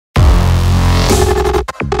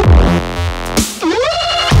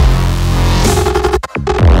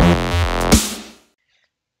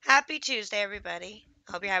Happy Tuesday, everybody.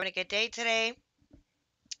 Hope you're having a good day today.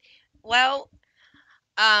 Well,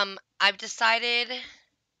 I've decided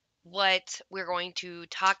what we're going to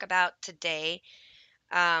talk about today.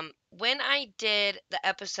 When I did the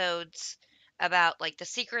episodes about like the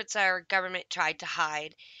secrets our government tried to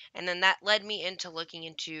hide, and then that led me into looking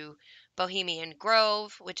into Bohemian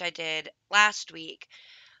Grove, which I did last week.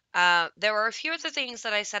 There were a few other things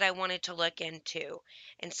that I said I wanted to look into.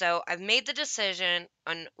 And so I've made the decision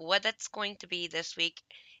on what that's going to be this week.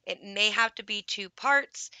 It may have to be two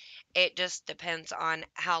parts. It just depends on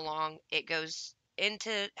how long it goes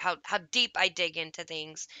into, how deep I dig into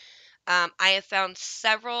things. I have found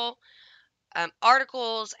several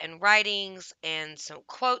articles and writings and some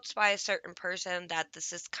quotes by a certain person that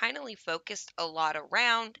this is kindly focused a lot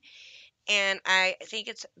around. And I think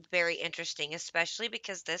it's very interesting, especially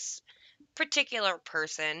because this particular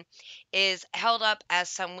person is held up as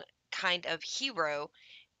some kind of hero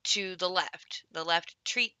to the left. The left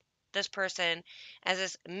treat this person as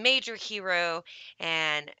this major hero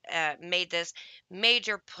and made this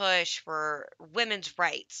major push for women's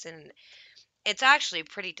rights. And it's actually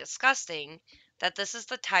pretty disgusting that this is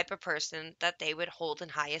the type of person that they would hold in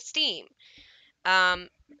high esteem. Um,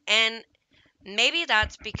 and maybe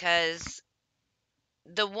that's because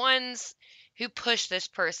the ones who push this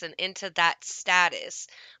person into that status,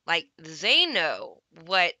 like they know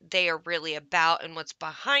what they are really about and what's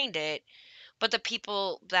behind it, but the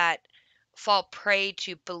people that fall prey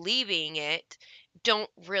to believing it don't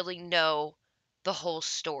really know the whole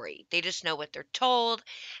story. They just know what they're told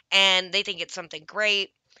and they think it's something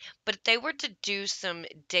great. But if they were to do some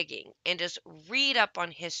digging and just read up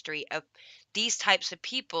on history of these types of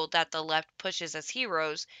people that the left pushes as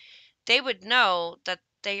heroes, they would know that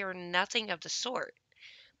they are nothing of the sort.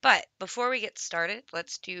 But before we get started,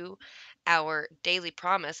 let's do our daily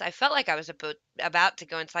promise. I felt like I was about to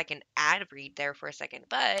go into like an ad read there for a second.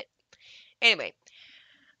 But anyway,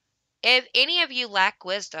 if any of you lack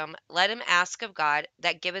wisdom, let him ask of God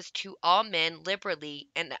that giveth to all men liberally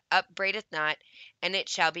and upbraideth not, and it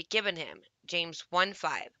shall be given him. James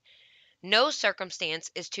 1:5. No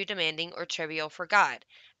circumstance is too demanding or trivial for God.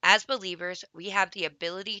 As believers, we have the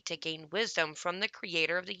ability to gain wisdom from the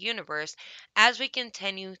Creator of the universe as we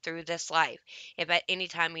continue through this life. If at any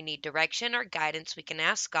time we need direction or guidance, we can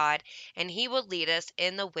ask God, and He will lead us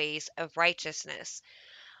in the ways of righteousness.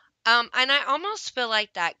 And I almost feel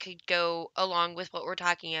like that could go along with what we're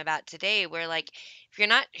talking about today, where, like, if you're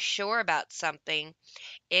not sure about something,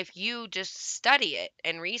 if you just study it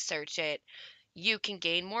and research it, you can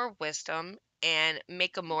gain more wisdom and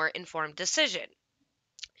make a more informed decision.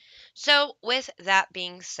 So, with that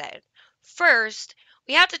being said, first,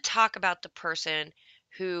 we have to talk about the person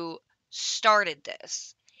who started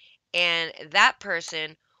this. And that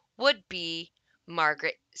person would be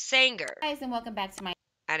Margret Sanger. Guys, and welcome back to my.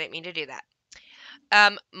 I didn't mean to do that.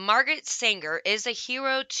 Margret Sanger is a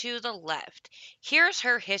hero to the left. Here's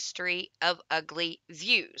her history of ugly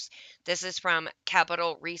views. This is from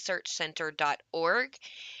capitalresearchcenter.org.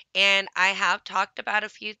 And I have talked about a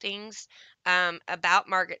few things about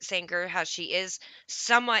Margret Sanger, how she is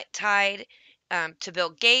somewhat tied to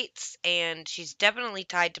Bill Gates, and she's definitely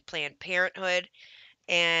tied to Planned Parenthood.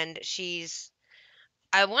 And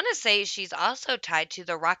I want to say she's also tied to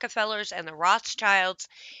the Rockefellers and the Rothschilds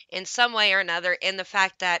in some way or another, in the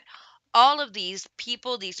fact that all of these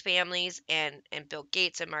people, these families, and Bill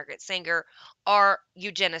Gates and Margaret Sanger are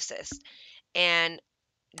eugenicists. And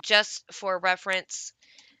just for reference,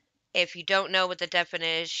 if you don't know what the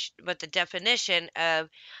definition of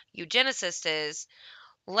eugenicist is,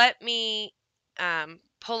 let me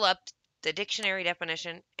pull up the dictionary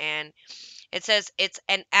definition, and it says it's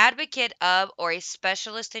an advocate of or a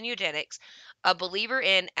specialist in eugenics, a believer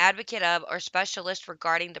in, advocate of, or specialist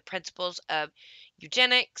regarding the principles of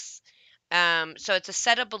eugenics. So it's a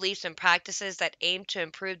set of beliefs and practices that aim to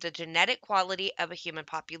improve the genetic quality of a human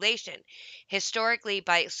population, historically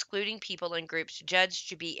by excluding people and groups judged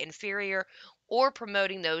to be inferior or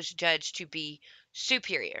promoting those judged to be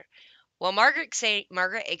superior. Well, Margaret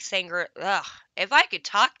Sanger, ugh, if I could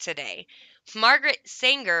talk today, Margaret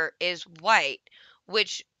Sanger is white,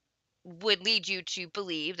 which would lead you to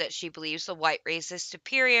believe that she believes the white race is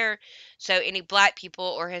superior, so any black people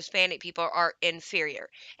or Hispanic people are inferior.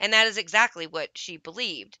 And that is exactly what she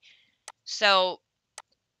believed. So,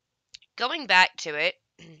 going back to it,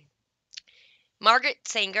 Margaret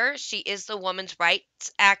Sanger, she is the women's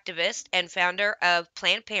rights activist and founder of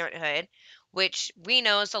Planned Parenthood, which we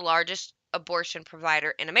know is the largest abortion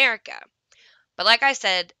provider in America. But like I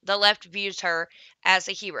said, the left views her as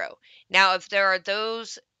a hero. Now, if there are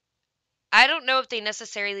those I don't know if they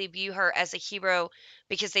necessarily view her as a hero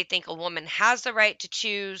because they think a woman has the right to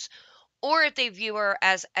choose, or if they view her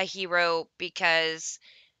as a hero because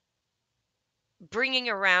bringing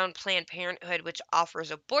around Planned Parenthood, which offers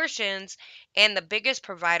abortions, and the biggest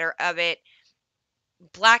provider of it,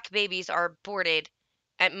 black babies are aborted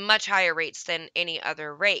at much higher rates than any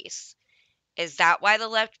other race. Is that why the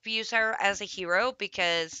left views her as a hero?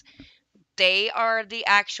 Because they are the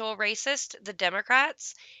actual racist, the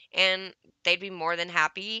Democrats, and they'd be more than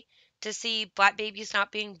happy to see black babies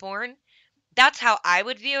not being born? That's how I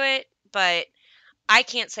would view it, but I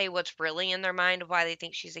can't say what's really in their mind of why they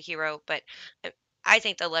think she's a hero, but I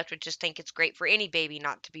think the left would just think it's great for any baby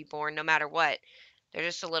not to be born, no matter what. They're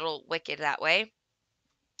just a little wicked that way.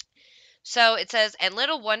 So it says, and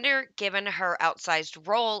little wonder given her outsized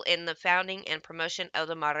role in the founding and promotion of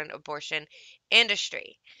the modern abortion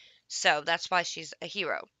industry. So that's why she's a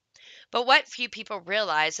hero. But what few people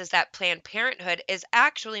realize is that Planned Parenthood is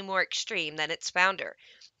actually more extreme than its founder,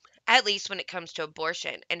 at least when it comes to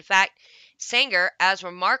abortion. In fact, Sanger, as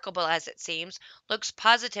remarkable as it seems, looks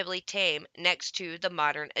positively tame next to the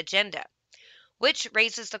modern agenda. Which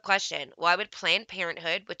raises the question, why would Planned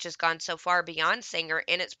Parenthood, which has gone so far beyond Sanger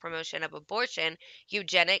in its promotion of abortion,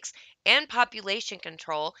 eugenics, and population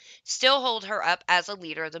control, still hold her up as a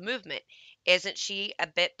leader of the movement? Isn't she a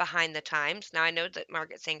bit behind the times? Now, I know that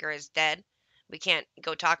Margaret Sanger is dead. We can't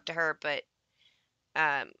go talk to her, but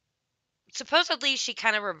um, supposedly she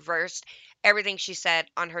kind of reversed everything she said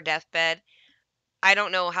on her deathbed. I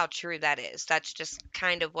don't know how true that is. That's just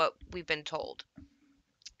kind of what we've been told.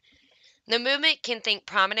 The movement can thank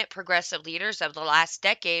prominent progressive leaders of the last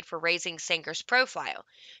decade for raising Sanger's profile.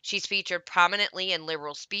 She's featured prominently in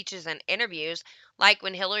liberal speeches and interviews, like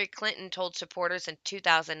when Hillary Clinton told supporters in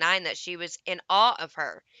 2009 that she was in awe of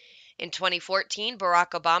her. In 2014,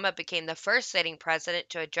 Barack Obama became the first sitting president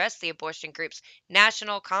to address the abortion group's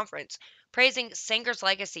national conference, praising Sanger's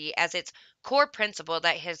legacy as its core principle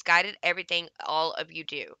that has guided everything all of you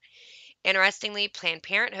do. Interestingly, Planned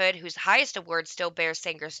Parenthood, whose highest award still bears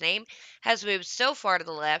Sanger's name, has moved so far to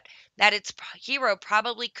the left that its hero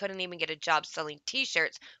probably couldn't even get a job selling t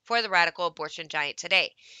shirts for the radical abortion giant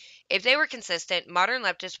today. If they were consistent, modern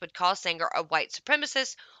leftists would call Sanger a white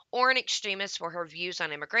supremacist or an extremist for her views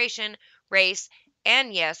on immigration, race,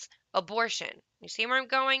 and yes, abortion. You see where I'm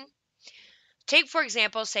going? Take, for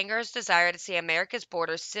example, Sanger's desire to see America's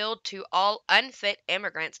borders sealed to all unfit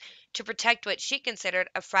immigrants to protect what she considered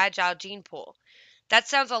a fragile gene pool. That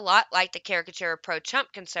sounds a lot like the caricature of pro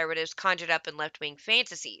Trump conservatives conjured up in left wing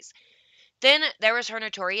fantasies. Then there was her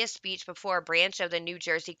notorious speech before a branch of the New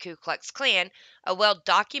Jersey Ku Klux Klan, a well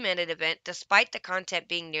documented event despite the content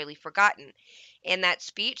being nearly forgotten. In that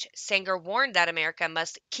speech, Sanger warned that America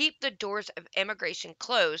must keep the doors of immigration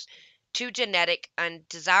closed to genetic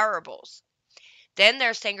undesirables. Then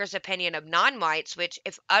there's Sanger's opinion of non whites, which,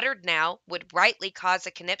 if uttered now, would rightly cause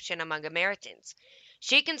a conniption among Americans.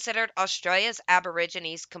 She considered Australia's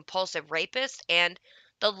Aborigines compulsive rapists and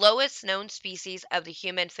the lowest known species of the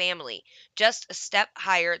human family, just a step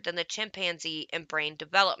higher than the chimpanzee in brain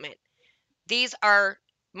development. These are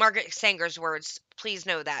Margaret Sanger's words. Please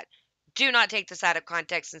know that. Do not take this out of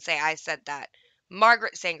context and say I said that.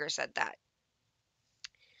 Margaret Sanger said that.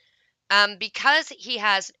 Because he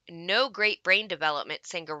has no great brain development,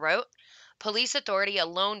 Singer wrote, police authority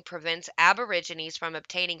alone prevents Aborigines from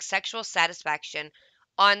obtaining sexual satisfaction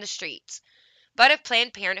on the streets. But if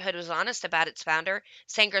Planned Parenthood was honest about its founder,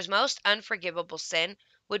 Sanger's most unforgivable sin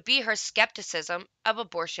would be her skepticism of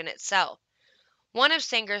abortion itself. One of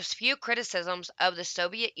Sanger's few criticisms of the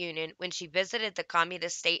Soviet Union when she visited the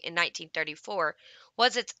communist state in 1934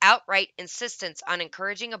 was its outright insistence on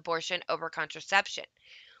encouraging abortion over contraception.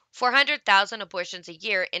 400,000 abortions a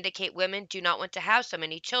year indicate women do not want to have so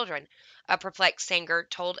many children, a perplexed Sanger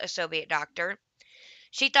told a Soviet doctor.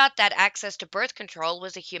 She thought that access to birth control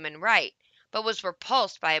was a human right, but was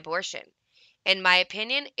repulsed by abortion. In my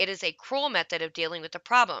opinion, it is a cruel method of dealing with the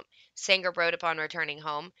problem, Sanger wrote upon returning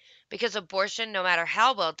home, because abortion, no matter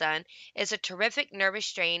how well done, is a terrific nervous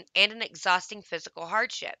strain and an exhausting physical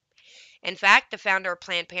hardship. In fact, the founder of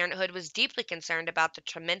Planned Parenthood was deeply concerned about the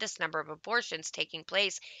tremendous number of abortions taking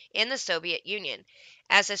place in the Soviet Union,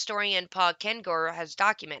 as historian Paul Kengor has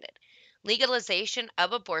documented. Legalization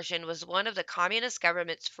of abortion was one of the communist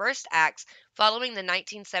government's first acts following the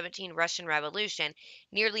 1917 Russian Revolution,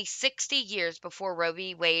 nearly 60 years before Roe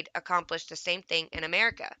v. Wade accomplished the same thing in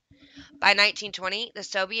America. By 1920, the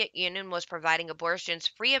Soviet Union was providing abortions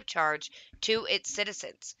free of charge to its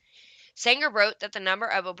citizens. Sanger wrote that the number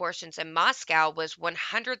of abortions in Moscow was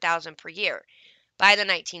 100,000 per year. By the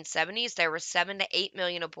 1970s, there were 7 to 8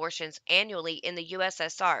 million abortions annually in the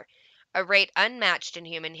USSR, a rate unmatched in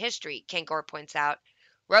human history, Kangor points out.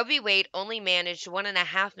 Roe v. Wade only managed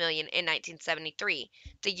 1.5 million in 1973,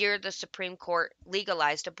 the year the Supreme Court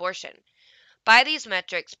legalized abortion. By these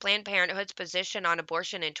metrics, Planned Parenthood's position on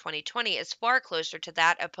abortion in 2020 is far closer to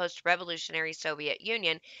that of post-revolutionary Soviet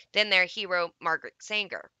Union than their hero Margret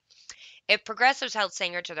Sanger. If progressives held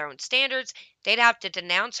Sanger to their own standards, they'd have to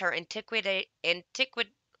denounce her I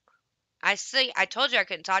told you I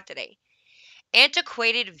couldn't talk today.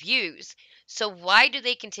 Antiquated views. So why do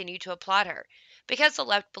they continue to applaud her? Because the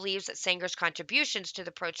left believes that Sanger's contributions to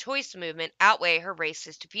the pro-choice movement outweigh her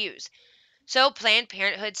racist views. So Planned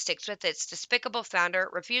Parenthood sticks with its despicable founder,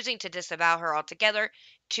 refusing to disavow her altogether,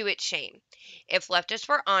 to its shame. If leftists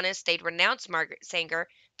were honest, they'd renounce Margaret Sanger,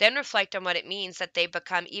 then reflect on what it means that they've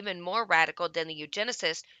become even more radical than the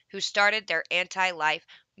eugenicists who started their anti-life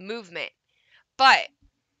movement. But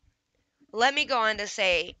let me go on to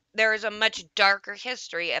say there is a much darker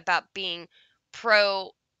history about being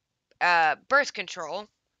pro birth control.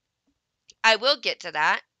 I will get to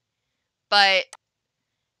that, but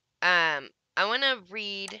I want to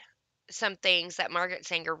read some things that Margaret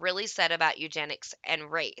Sanger really said about eugenics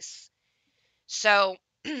and race. So,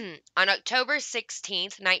 on October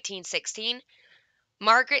 16th, 1916,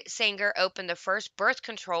 Margaret Sanger opened the first birth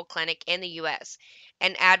control clinic in the U.S.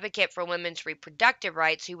 An advocate for women's reproductive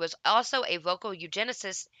rights who was also a vocal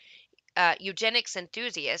eugenics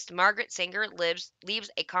enthusiast, Margaret Sanger leaves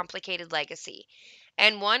a complicated legacy,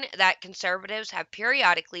 and one that conservatives have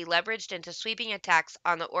periodically leveraged into sweeping attacks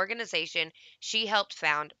on the organization she helped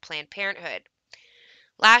found, Planned Parenthood.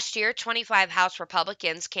 Last year, 25 House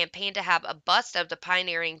Republicans campaigned to have a bust of the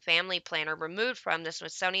pioneering family planner removed from the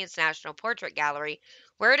Smithsonian's National Portrait Gallery,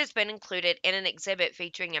 where it has been included in an exhibit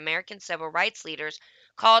featuring American civil rights leaders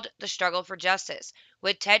called The Struggle for Justice,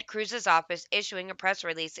 with Ted Cruz's office issuing a press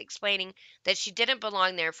release explaining that she didn't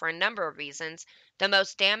belong there for a number of reasons, the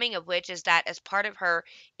most damning of which is that as part of her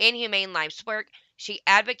inhumane life's work, she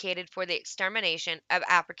advocated for the extermination of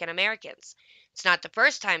African Americans. It's not the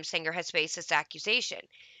first time Sanger has faced this accusation.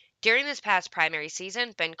 During this past primary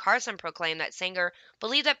season, Ben Carson proclaimed that Sanger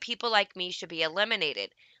believed that people like me should be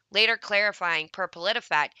eliminated, later clarifying per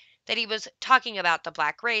PolitiFact that he was talking about the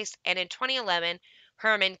black race, and in 2011,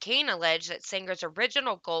 Herman Cain alleged that Sanger's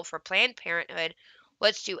original goal for Planned Parenthood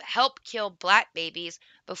was to help kill black babies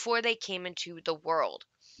before they came into the world.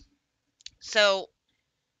 So,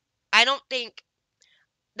 I don't think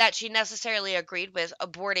that she necessarily agreed with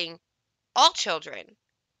aborting all children,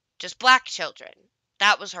 just black children.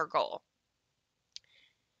 That was her goal.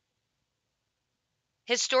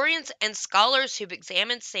 Historians and scholars who've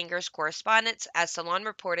examined Sanger's correspondence, as Salon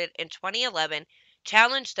reported in 2011,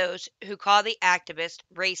 challenge those who call the activist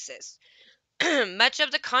racist. Much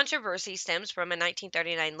of the controversy stems from a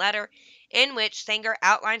 1939 letter in which Sanger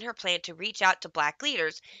outlined her plan to reach out to black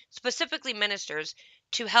leaders, specifically ministers,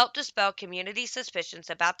 to help dispel community suspicions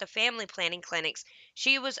about the family planning clinics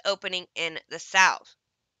she was opening in the South.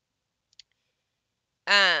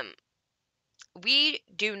 We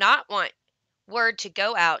do not want word to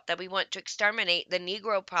go out that we want to exterminate the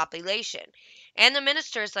Negro population, and the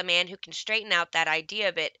minister is the man who can straighten out that idea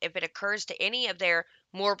of it if it occurs to any of their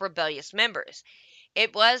more rebellious members.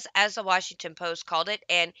 It was, as the Washington Post called it,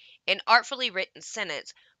 an artfully written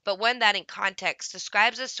sentence, but one that in context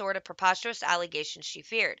describes the sort of preposterous allegations she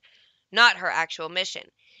feared, not her actual mission.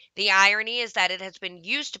 The irony is that it has been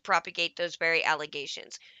used to propagate those very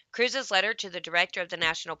allegations. Cruz's letter to the director of the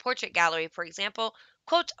National Portrait Gallery, for example,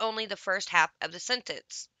 quotes only the first half of the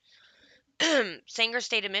sentence. Sanger's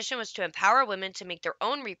stated mission was to empower women to make their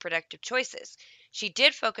own reproductive choices. She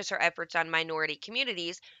did focus her efforts on minority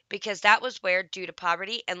communities because that was where, due to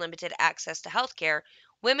poverty and limited access to health care,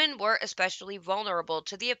 women were especially vulnerable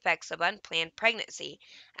to the effects of unplanned pregnancy,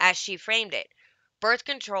 as she framed it. Birth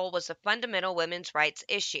control was a fundamental women's rights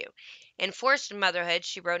issue. Enforced motherhood,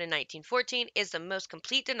 she wrote in 1914, is the most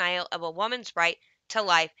complete denial of a woman's right to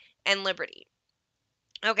life and liberty.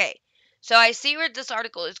 Okay, so I see where this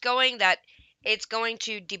article is going, that it's going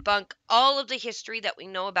to debunk all of the history that we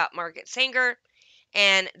know about Margaret Sanger,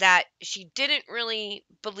 and that she didn't really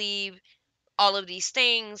believe all of these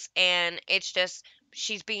things, and it's just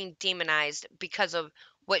she's being demonized because of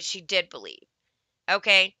what she did believe.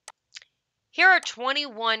 Okay, here are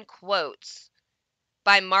 21 quotes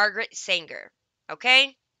by Margaret Sanger.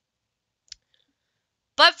 Okay?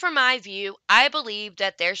 But from my view, I believe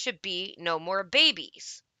that there should be no more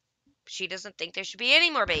babies. She doesn't think there should be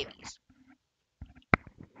any more babies.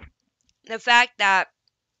 The fact that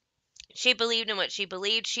she believed in what she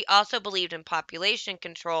believed, she also believed in population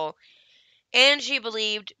control, and she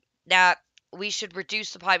believed that we should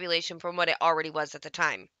reduce the population from what it already was at the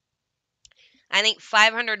time. I think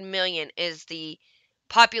 500 million is the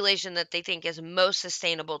population that they think is most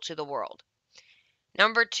sustainable to the world.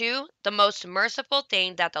 Number 2, the most merciful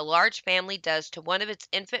thing that the large family does to one of its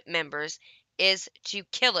infant members is to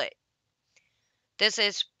kill it. This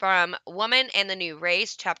is from Woman and the New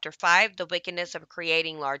Race, Chapter 5, The Wickedness of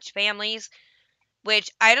Creating Large Families,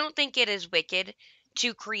 which I don't think it is wicked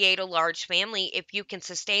to create a large family if you can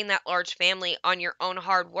sustain that large family on your own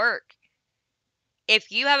hard work.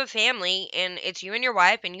 If you have a family and it's you and your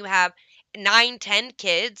wife and you have 9, 10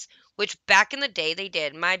 kids, which back in the day they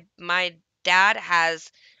did. My dad has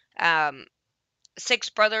 6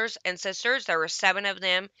 brothers and sisters. There were 7 of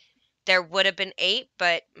them. There would have been 8,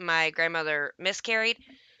 but my grandmother miscarried.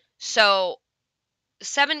 So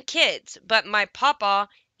 7 kids. But my papa,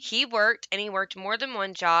 he worked, and he worked more than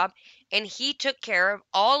one job, and he took care of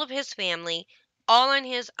all of his family all on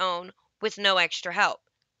his own with no extra help.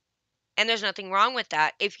 And there's nothing wrong with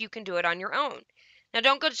that if you can do it on your own. Now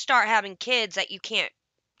don't go to start having kids that you can't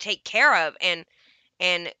take care of and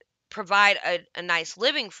provide a nice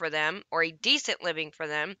living for them, or a decent living for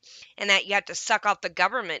them, and that you have to suck off the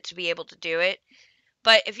government to be able to do it.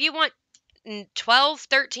 But if you want 12,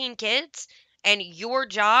 13 kids, and your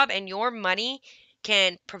job and your money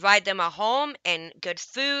can provide them a home and good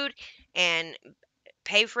food and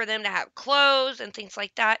pay for them to have clothes and things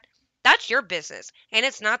like that, that's your business. And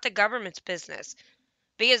it's not the government's business.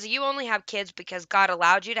 Because you only have kids because God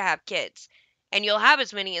allowed you to have kids. And you'll have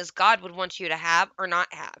as many as God would want you to have or not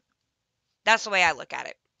have. That's the way I look at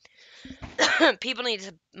it. People need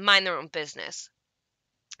to mind their own business.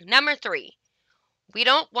 Number 3, we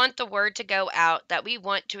don't want the word to go out that we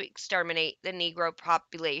want to exterminate the Negro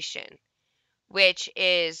population, which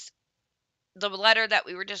is the letter that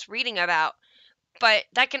we were just reading about. But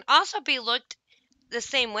that can also be looked the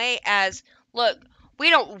same way as, look, we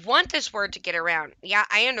don't want this word to get around. Yeah,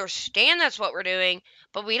 I understand that's what we're doing,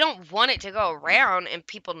 but we don't want it to go around and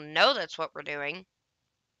people know that's what we're doing.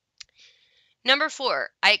 Number 4,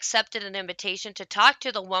 I accepted an invitation to talk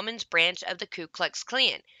to the women's branch of the Ku Klux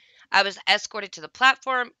Klan. I was escorted to the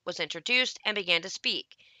platform, was introduced, and began to speak.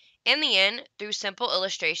 In the end, through simple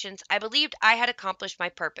illustrations, I believed I had accomplished my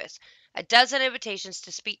purpose. A dozen invitations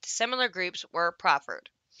to speak to similar groups were proffered.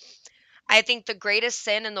 I think the greatest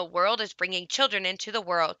sin in the world is bringing children into the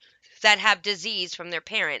world that have disease from their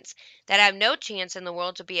parents, that have no chance in the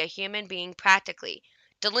world to be a human being practically.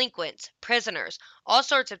 Delinquents, prisoners, all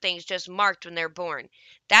sorts of things just marked when they're born.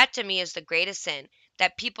 That to me is the greatest sin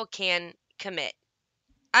that people can commit.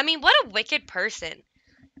 I mean, what a wicked person.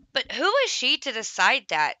 But who is she to decide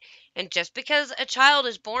that? And just because a child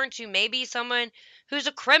is born to maybe someone who's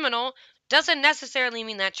a criminal doesn't necessarily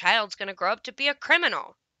mean that child's going to grow up to be a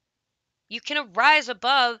criminal. You can rise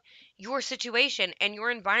above your situation and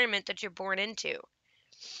your environment that you're born into.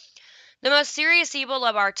 The most serious evil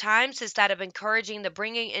of our times is that of encouraging the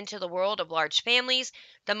bringing into the world of large families.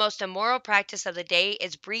 The most immoral practice of the day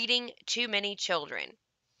is breeding too many children.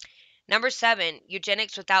 Number 7,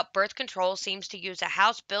 eugenics without birth control seems to use a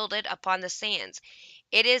house builded upon the sands.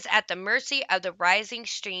 It is at the mercy of the rising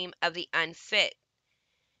stream of the unfit.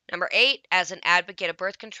 Number 8, as an advocate of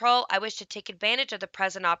birth control, I wish to take advantage of the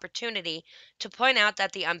present opportunity to point out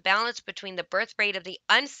that the imbalance between the birth rate of the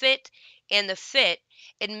unfit and the fit,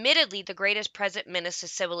 admittedly the greatest present menace to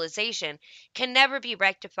civilization, can never be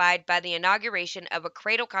rectified by the inauguration of a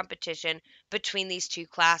cradle competition between these two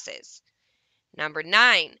classes. Number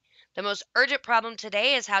 9, the most urgent problem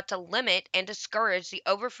today is how to limit and discourage the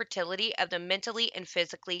overfertility of the mentally and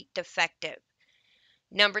physically defective.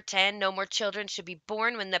 Number 10, no more children should be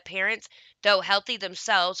born when the parents, though healthy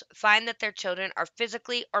themselves, find that their children are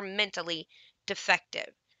physically or mentally defective.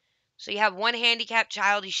 So you have one handicapped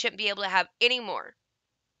child, you shouldn't be able to have any more.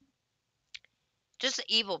 Just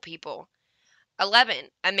evil people. 11,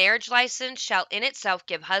 a marriage license shall in itself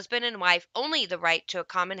give husband and wife only the right to a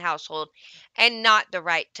common household and not the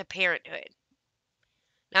right to parenthood.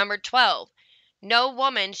 Number 12, no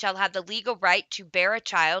woman shall have the legal right to bear a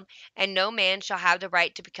child, and no man shall have the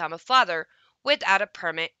right to become a father without a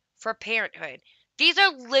permit for parenthood. These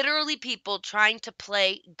are literally people trying to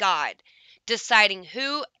play God, deciding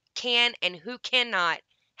who can and who cannot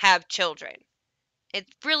have children. It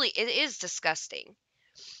is disgusting.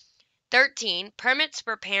 13, permits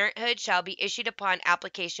for parenthood shall be issued upon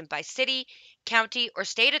application by city, county, or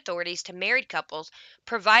state authorities to married couples,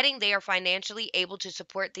 providing they are financially able to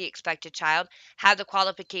support the expected child, have the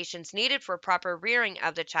qualifications needed for proper rearing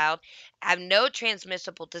of the child, have no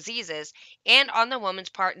transmissible diseases, and on the woman's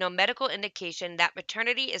part, no medical indication that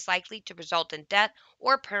maternity is likely to result in death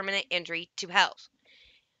or permanent injury to health.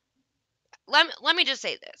 Let me just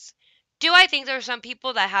say this. Do I think there are some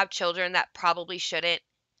people that have children that probably shouldn't?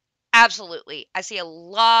 Absolutely. I see a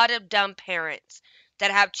lot of dumb parents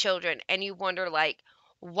that have children, and you wonder, like,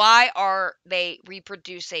 why are they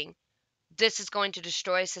reproducing? This is going to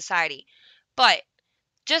destroy society. But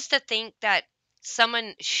just to think that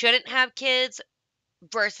someone shouldn't have kids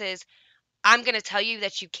versus I'm going to tell you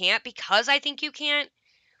that you can't because I think you can't.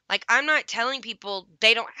 Like, I'm not telling people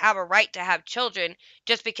they don't have a right to have children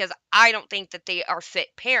just because I don't think that they are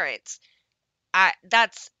fit parents. I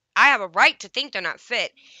have a right to think they're not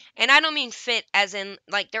fit. And I don't mean fit as in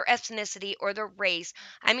like their ethnicity or their race.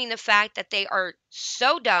 I mean the fact that they are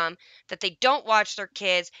so dumb that they don't watch their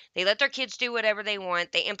kids. They let their kids do whatever they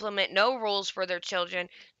want. They implement no rules for their children.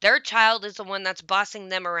 Their child is the one that's bossing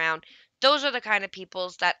them around. Those are the kind of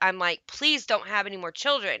peoples that I'm like, please don't have any more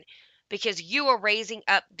children because you are raising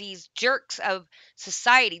up these jerks of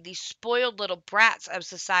society, these spoiled little brats of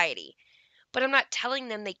society. But I'm not telling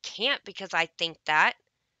them they can't because I think that.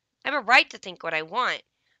 I have a right to think what I want,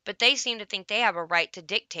 but they seem to think they have a right to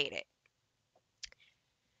dictate it.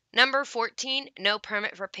 Number 14, no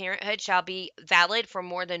permit for parenthood shall be valid for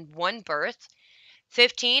more than one birth.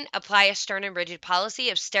 15, apply a stern and rigid policy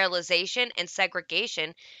of sterilization and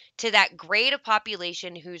segregation to that grade of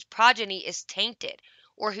population whose progeny is tainted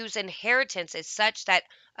or whose inheritance is such that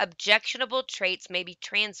objectionable traits may be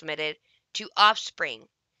transmitted to offspring.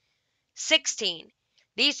 16.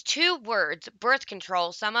 These two words, birth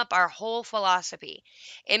control, sum up our whole philosophy.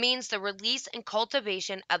 It means the release and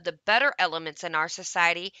cultivation of the better elements in our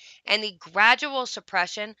society and the gradual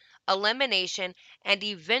suppression, elimination, and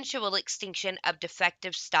eventual extinction of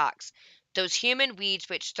defective stocks, those human weeds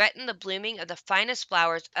which threaten the blooming of the finest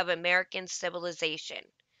flowers of American civilization.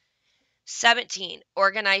 17.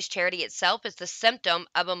 Organized charity itself is the symptom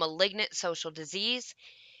of a malignant social disease.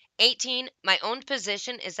 18. My own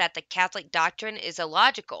position is that the Catholic doctrine is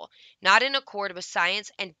illogical, not in accord with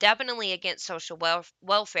science, and definitely against social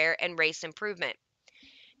welfare and race improvement.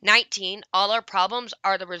 19. All our problems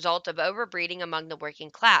are the result of overbreeding among the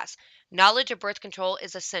working class. Knowledge of birth control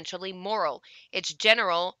is essentially moral. Its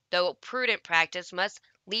general, though prudent practice must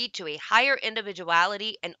lead to a higher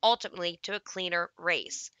individuality and ultimately to a cleaner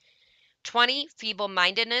race. 20.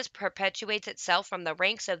 Feeble-mindedness perpetuates itself from the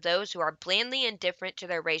ranks of those who are blandly indifferent to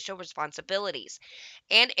their racial responsibilities,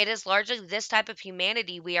 and it is largely this type of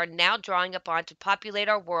humanity we are now drawing upon to populate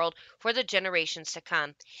our world for the generations to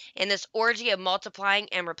come. In this orgy of multiplying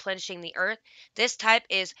and replenishing the earth, this type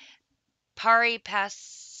is pari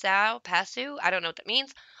passu, I don't know what that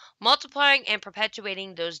means, multiplying and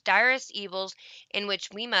perpetuating those direst evils in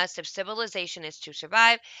which we must, if civilization is to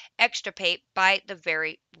survive, extirpate by the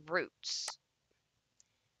very roots.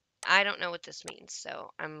 I don't know what this means,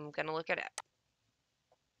 so I'm going to look it up.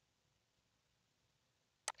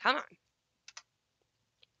 Come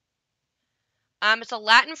on. It's a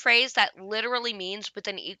Latin phrase that literally means with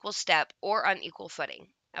an equal step or on equal footing.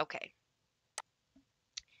 Okay.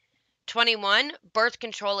 21. Birth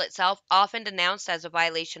control itself, often denounced as a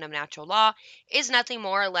violation of natural law, is nothing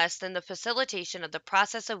more or less than the facilitation of the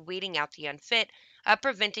process of weeding out the unfit, of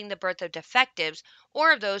preventing the birth of defectives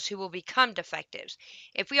or of those who will become defectives.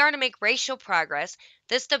 If we are to make racial progress,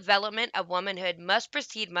 this development of womanhood must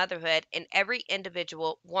precede motherhood in every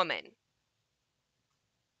individual woman.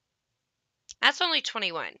 That's only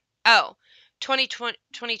 21. Oh, 20,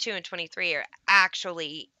 22 and 23 are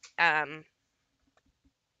actually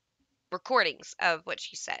recordings of what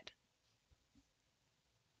she said.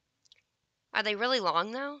 Are they really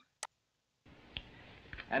long, though?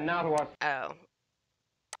 And now to us. Oh.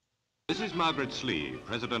 Mrs. Margret Sanger,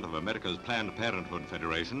 president of America's Planned Parenthood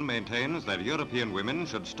Federation, maintains that European women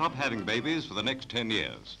should stop having babies for the next 10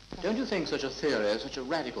 years. Don't you think such a theory, such a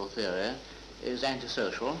radical theory, is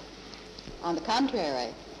antisocial? On the contrary,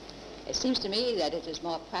 it seems to me that it is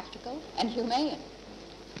more practical and humane.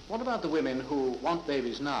 What about the women who want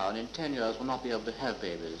babies now and in 10 years will not be able to have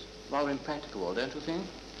babies? Rather impractical, don't you think?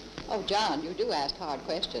 Oh, John, you do ask hard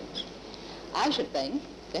questions. I should think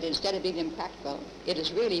that instead of being impractical, it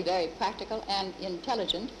is really very practical and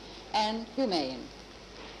intelligent and humane.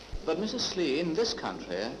 But Mrs. Slee, in this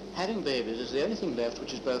country, having babies is the only thing left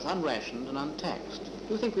which is both unrationed and untaxed.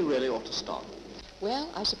 Do you think we really ought to stop? Well,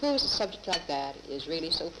 I suppose a subject like that is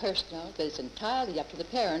really so personal that it's entirely up to the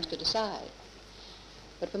parents to decide.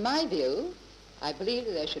 But from my view, I believe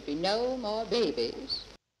that there should be no more babies.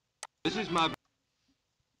 Mrs. Margret.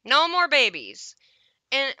 No more babies.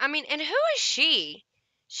 And, I mean, and who is she?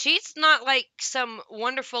 She's not like some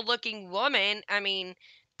wonderful looking woman. I mean,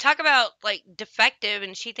 talk about like defective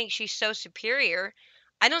and she thinks she's so superior.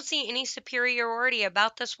 I don't see any superiority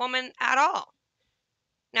about this woman at all.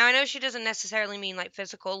 Now, I know she doesn't necessarily mean like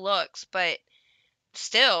physical looks, but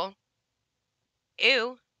still,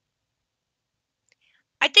 ew.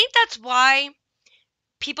 I think that's why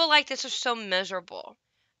people like this are so miserable.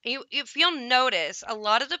 If you'll notice, a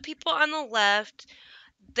lot of the people on the left,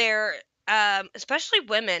 they're, especially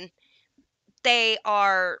women, they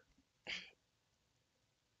are,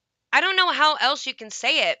 I don't know how else you can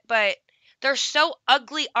say it, but they're so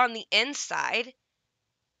ugly on the inside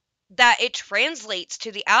that it translates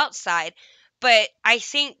to the outside. But I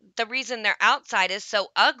think the reason their outside is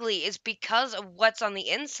so ugly is because of what's on the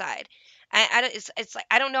inside. It's like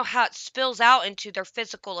I don't know how it spills out into their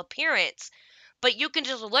physical appearance, but you can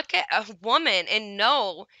just look at a woman and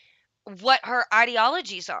know what her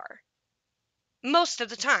ideologies are most of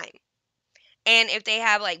the time. And if they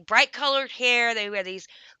have like bright colored hair, they wear these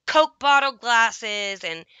Coke bottle glasses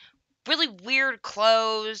and really weird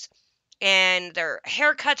clothes, and their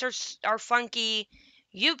haircuts are funky,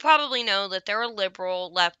 you probably know that they're a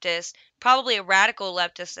liberal leftist, probably a radical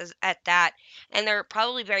leftist at that, and they're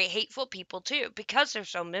probably very hateful people too because they're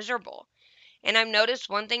so miserable. And I've noticed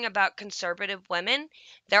one thing about conservative women,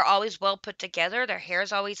 they're always well put together, their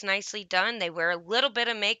hair's always nicely done, they wear a little bit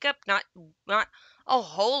of makeup, not a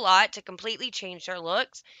whole lot to completely change their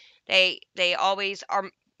looks. They always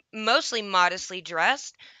are mostly modestly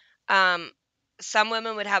dressed. um, some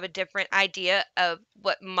women would have a different idea of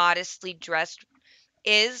what modestly dressed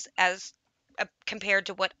is as compared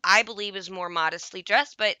to what I believe is more modestly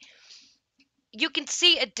dressed, but you can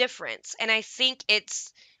see a difference. And I think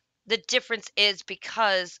the difference is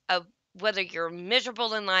because of whether you're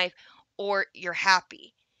miserable in life or you're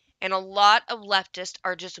happy. And a lot of leftists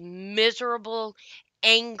are just miserable,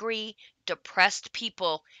 angry, depressed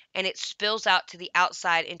people, and it spills out to the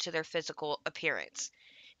outside into their physical appearance.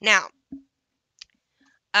 Now,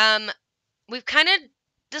 Um, we've kind of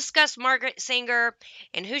discussed Margret Sanger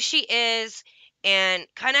and who she is and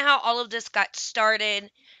kind of how all of this got started.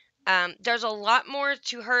 There's a lot more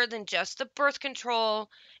to her than just the birth control,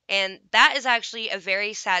 and that is actually a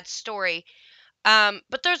very sad story.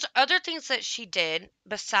 But there's other things that she did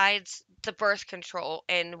besides the birth control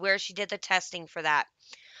and where she did the testing for that.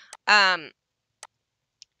 Um,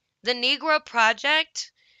 the Negro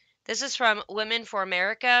Project, this is from Women for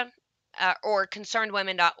America, or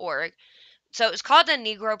concernedwomen.org. So it was called the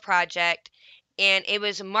Negro Project, and it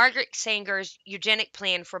was Margaret Sanger's eugenic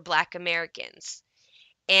plan for Black Americans.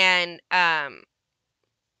 And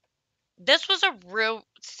this was a real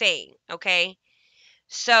thing, okay?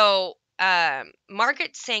 So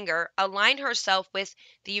Margaret Sanger aligned herself with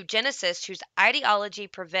the eugenicists whose ideology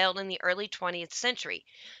prevailed in the early 20th century.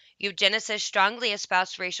 Eugenicists strongly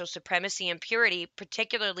espoused racial supremacy and purity,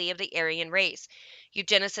 particularly of the Aryan race.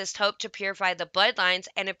 Eugenicists hoped to purify the bloodlines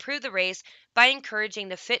and improve the race by encouraging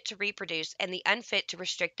the fit to reproduce and the unfit to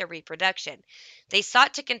restrict their reproduction. They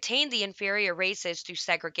sought to contain the inferior races through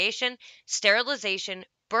segregation, sterilization,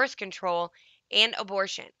 birth control, and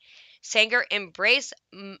abortion. Sanger embraced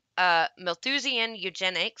Malthusian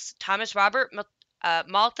eugenics. Thomas Robert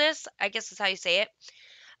Malthus, I guess is how you say it,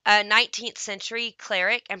 a 19th century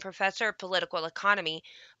cleric and professor of political economy,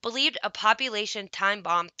 believed a population time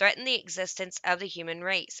bomb threatened the existence of the human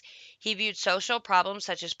race. He viewed social problems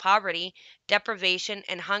such as poverty, deprivation,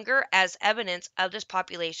 and hunger as evidence of this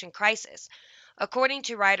population crisis. According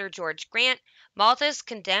to writer George Grant, Malthus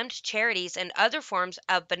condemned charities and other forms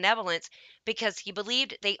of benevolence because he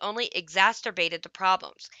believed they only exacerbated the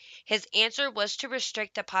problems. His answer was to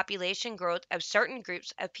restrict the population growth of certain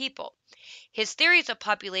groups of people. His theories of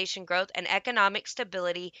population growth and economic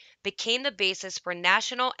stability became the basis for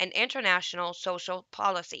national and international social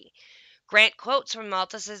policy. Grant quotes from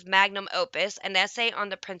Malthus's magnum opus, an essay on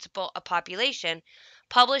the principle of population,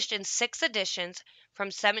 published in 6 editions from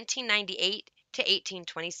 1798 to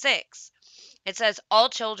 1826. It says all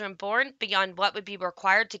children born beyond what would be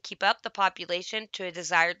required to keep up the population to a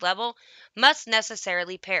desired level must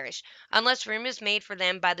necessarily perish, unless room is made for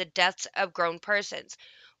them by the deaths of grown persons.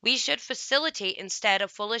 We should facilitate instead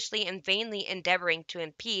of foolishly and vainly endeavoring to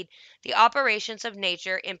impede the operations of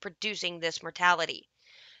nature in producing this mortality.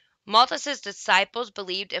 Malthus's disciples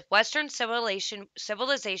believed if Western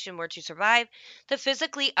civilization were to survive, the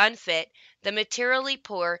physically unfit, the materially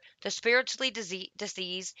poor, the spiritually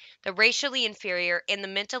diseased, the racially inferior, and the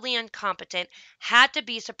mentally incompetent had to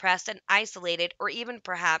be suppressed and isolated or even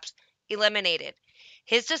perhaps eliminated.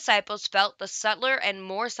 His disciples felt the subtler and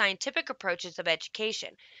more scientific approaches of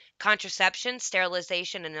education, contraception,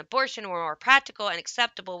 sterilization, and abortion were more practical and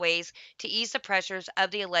acceptable ways to ease the pressures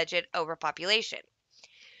of the alleged overpopulation.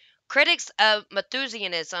 Critics of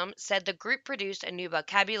Malthusianism said the group produced a new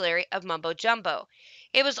vocabulary of mumbo-jumbo.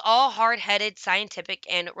 It was all hard-headed, scientific,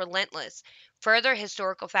 and relentless. Further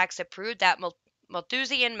historical facts have proved that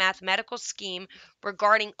Malthusian mathematical scheme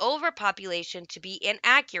regarding overpopulation to be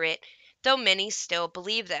inaccurate, though many still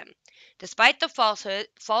believe them. Despite the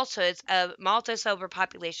falsehoods of Malthus'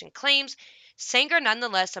 overpopulation claims, Sanger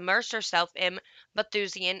nonetheless immersed herself in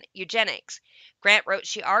Malthusian eugenics. Grant wrote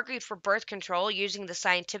she argued for birth control using the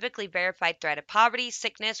scientifically verified threat of poverty,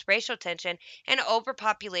 sickness, racial tension, and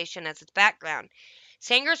overpopulation as its background.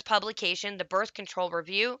 Sanger's publication, The Birth Control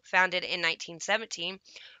Review, founded in 1917,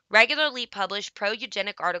 regularly published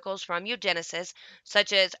pro-eugenic articles from eugenicists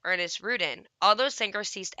such as Ernest Rudin. Although Sanger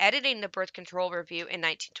ceased editing the Birth Control Review in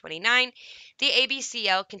 1929, the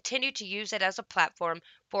ABCL continued to use it as a platform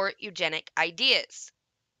for eugenic ideas.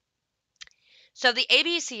 So the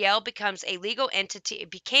ABCL became a legal entity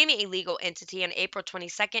on April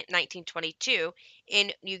 22, 1922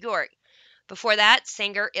 in New York. Before that,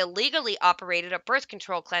 Sanger illegally operated a birth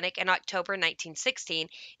control clinic in October 1916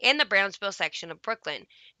 in the Brownsville section of Brooklyn,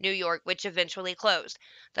 New York, which eventually closed.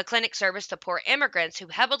 The clinic serviced the poor immigrants who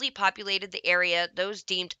heavily populated the area, those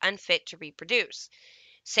deemed unfit to reproduce.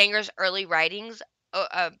 Sanger's early writings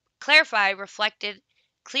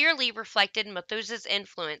clearly reflected Malthus's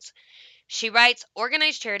influence. She writes,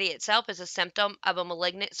 organized charity itself is a symptom of a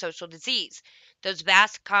malignant social disease. Those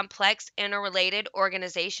vast, complex, interrelated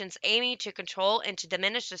organizations aiming to control and to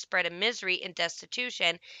diminish the spread of misery and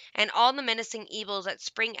destitution and all the menacing evils that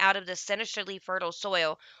spring out of this sinisterly fertile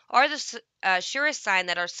soil are the surest sign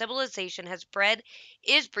that our civilization is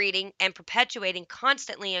breeding, and perpetuating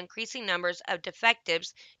constantly increasing numbers of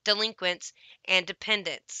defectives, delinquents, and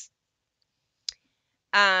dependents.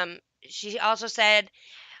 She also said,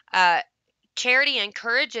 charity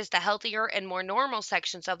encourages the healthier and more normal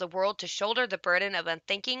sections of the world to shoulder the burden of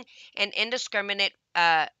unthinking and indiscriminate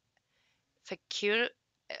how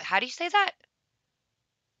do you say that?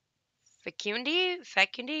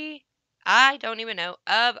 Fecundity? I don't even know,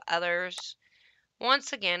 of others.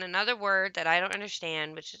 Once again, another word that I don't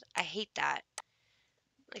understand, which is, I hate that.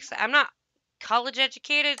 Like I said, I'm not college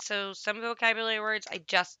educated, so some vocabulary words I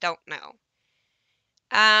just don't know.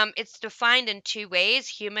 It's defined in two ways.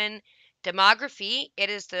 Human demography,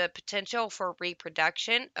 it is the potential for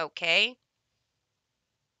reproduction. Okay.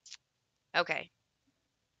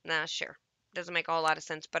 Nah, sure. Doesn't make a whole lot of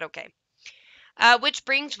sense, but okay. Which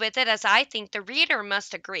brings with it, as I think the reader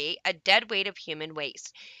must agree, a dead weight of human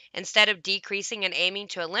waste. Instead of decreasing and aiming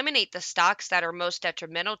to eliminate the stocks that are most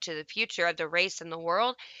detrimental to the future of the race and the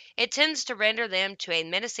world, it tends to render them to a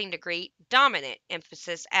menacing degree dominant,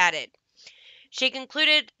 emphasis added. She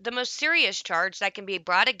concluded the most serious charge that can be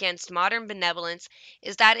brought against modern benevolence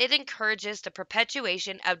is that it encourages the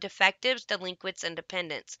perpetuation of defectives, delinquents, and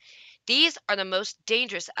dependents. These are the most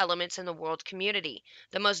dangerous elements in the world community,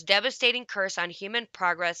 the most devastating curse on human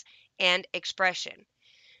progress and expression.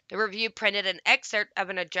 The review printed an excerpt of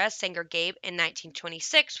an address Sanger gave in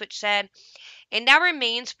 1926, which said, "It now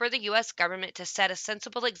remains for the U.S. government to set a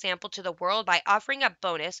sensible example to the world by offering a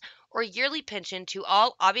bonus or yearly pension to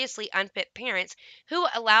all obviously unfit parents who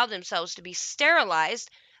allow themselves to be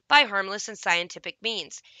sterilized by harmless and scientific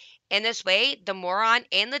means. In this way, the moron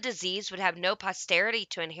and the disease would have no posterity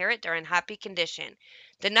to inherit their unhappy condition.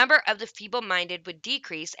 The number of the feeble-minded would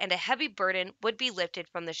decrease, and a heavy burden would be lifted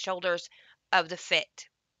from the shoulders of the fit."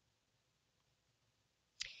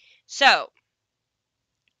 So,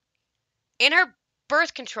 in her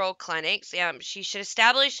birth control clinics, she should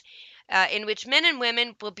establish in which men and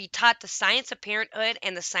women will be taught the science of parenthood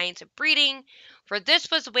and the science of breeding, for this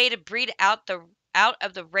was a way to breed out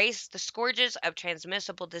of the race the scourges of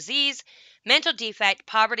transmissible disease, mental defect,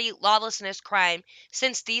 poverty, lawlessness, crime,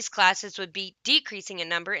 since these classes would be decreasing in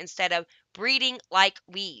number instead of breeding like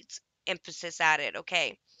weeds. Emphasis added.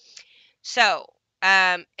 Okay, so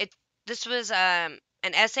this was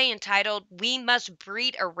an essay entitled "We Must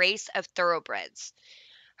Breed a Race of Thoroughbreds."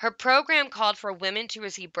 Her program called for women to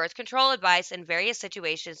receive birth control advice in various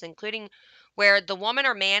situations, including where the woman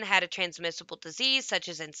or man had a transmissible disease such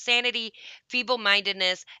as insanity,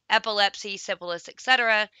 feeble-mindedness, epilepsy, syphilis,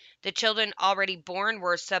 etc. The children already born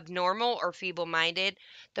were subnormal or feeble-minded.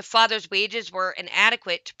 The father's wages were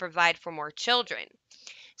inadequate to provide for more children.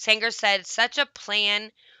 Sanger said such a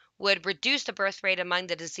plan would reduce the birth rate among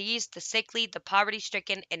the diseased, the sickly, the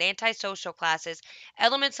poverty-stricken, and antisocial classes,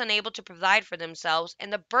 elements unable to provide for themselves,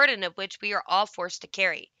 and the burden of which we are all forced to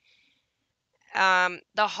carry.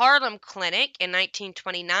 The Harlem Clinic in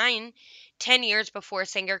 1929, 10 years before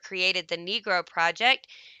Sanger created the Negro Project,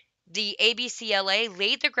 The ABCLA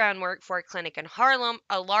laid the groundwork for a clinic in Harlem,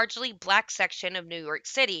 a largely black section of New York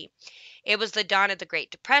City. It was the dawn of the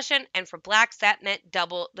Great Depression, and for blacks that meant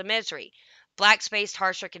double the misery. Blacks faced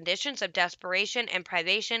harsher conditions of desperation and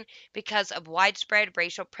privation because of widespread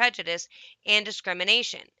racial prejudice and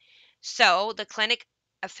discrimination. So, the clinic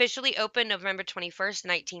officially opened November 21st,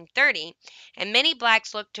 1930, and many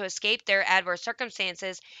blacks looked to escape their adverse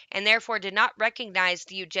circumstances and therefore did not recognize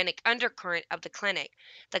the eugenic undercurrent of the clinic.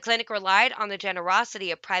 The clinic relied on the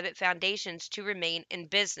generosity of private foundations to remain in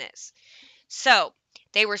business. So,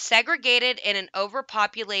 they were segregated in an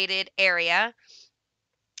overpopulated area.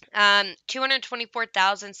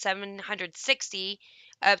 224,760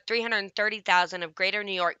 of 330,000 of greater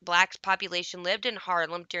New York blacks population lived in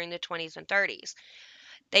Harlem during the 20s and 30s.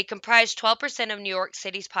 They comprised 12% of New York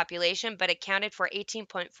City's population, but accounted for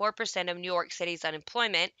 18.4% of New York City's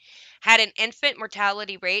unemployment, had an infant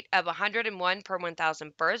mortality rate of 101 per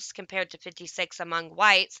 1,000 births compared to 56 among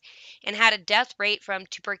whites, and had a death rate from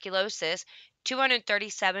tuberculosis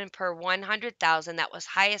 237 per 100,000 that was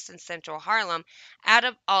highest in central Harlem out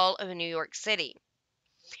of all of New York City.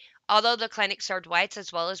 Although the clinic served whites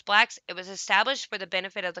as well as blacks, it was established for the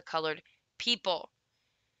benefit of the colored people.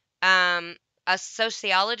 A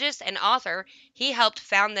sociologist and author, he helped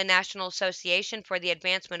found the National Association for the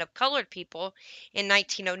Advancement of Colored People in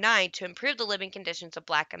 1909 to improve the living conditions of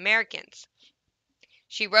black Americans.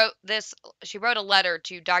 She wrote a letter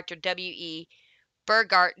to Dr. W.E.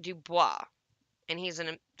 Burgart Du Bois,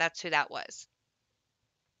 and that's who that was.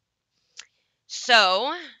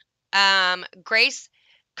 So, Grace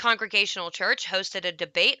Congregational Church hosted a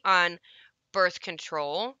debate on birth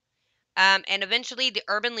control. And eventually, the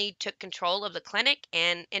Urban League took control of the clinic,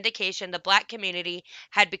 and indication the black community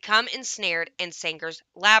had become ensnared in Sanger's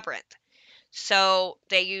labyrinth. So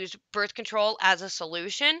they used birth control as a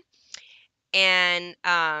solution, and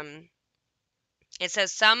it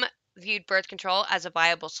says some viewed birth control as a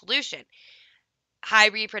viable solution. High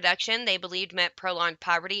reproduction, they believed, meant prolonged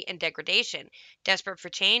poverty and degradation. Desperate for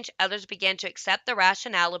change, others began to accept the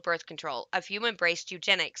rationale of birth control. A few embraced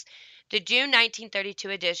eugenics. The June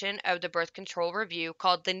 1932 edition of the Birth Control Review,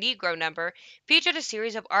 called the Negro Number, featured a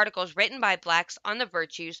series of articles written by blacks on the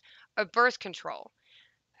virtues of birth control.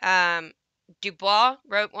 Du Bois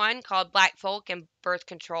wrote one called Black Folk and Birth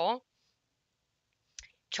Control.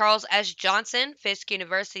 Charles S. Johnson, Fisk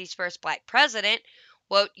University's first black president,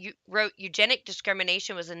 wrote eugenic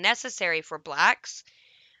discrimination was necessary for blacks.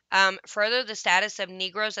 Further, the status of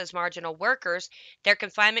Negroes as marginal workers, their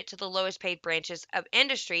confinement to the lowest paid branches of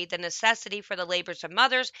industry, the necessity for the labors of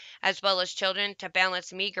mothers as well as children to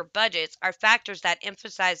balance meager budgets are factors that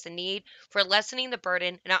emphasize the need for lessening the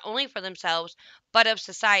burden not only for themselves but of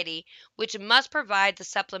society, which must provide the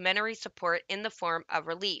supplementary support in the form of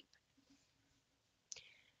relief.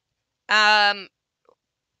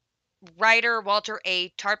 Writer Walter A.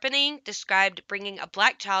 Tarpening described bringing a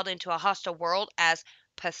black child into a hostile world as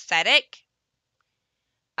pathetic.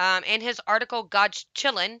 In his article, God's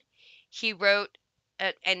Chillin', he wrote,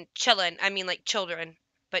 and chillin', I mean like children,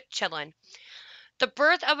 but chillin'. The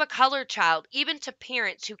birth of a colored child, even to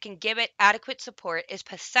parents who can give it adequate support, is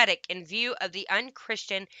pathetic in view of the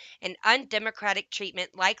unchristian and undemocratic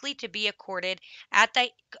treatment likely to be accorded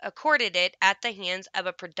it at the hands of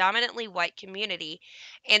a predominantly white community,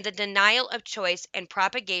 and the denial of choice and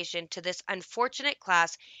propagation to this unfortunate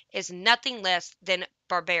class is nothing less than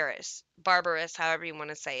barbarous, however you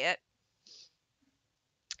want to say it.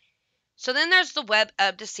 So then there's the web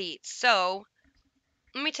of deceit. So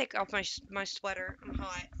let me take off my sweater. I'm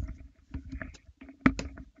hot.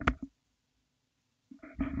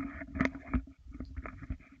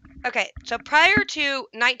 Okay, so prior to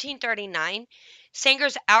 1939,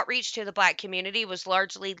 Sanger's outreach to the black community was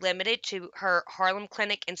largely limited to her Harlem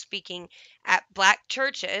clinic and speaking at black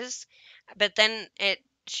churches, but then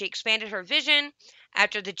she expanded her vision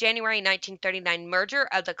after the January 1939 merger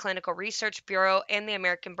of the Clinical Research Bureau and the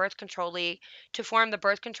American Birth Control League to form the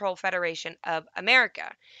Birth Control Federation of America.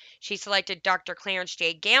 She selected Dr. Clarence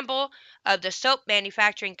J. Gamble of the soap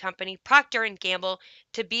manufacturing company Procter & Gamble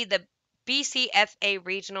to be the BCFA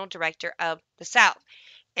Regional Director of the South.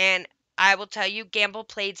 And I will tell you, Gamble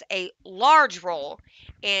plays a large role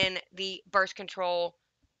in the birth control,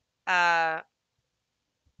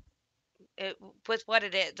 with what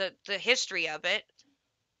it is, the history of it.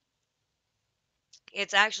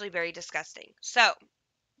 It's actually very disgusting. So,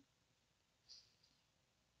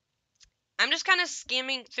 I'm just kind of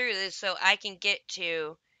skimming through this so I can get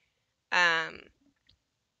to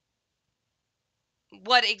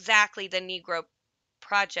what exactly the Negro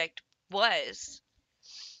Project was.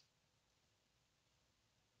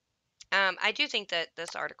 I do think that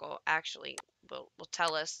this article actually will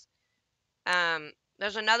tell us.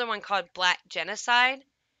 There's another one called Black Genocide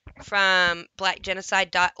from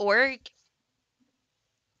blackgenocide.org.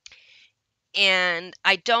 And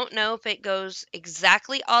I don't know if it goes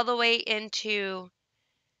exactly all the way into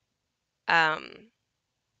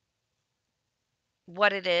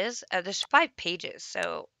what it is. There's 5 pages,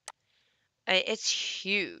 so it's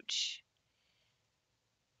huge.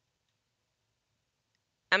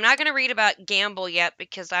 I'm not going to read about Gamble yet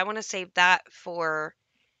because I want to save that for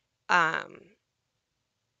I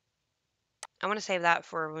want to save that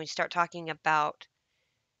for when we start talking about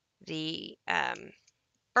the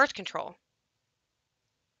birth control.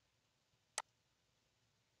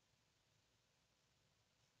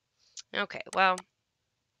 Okay, well,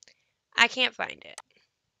 I can't find it.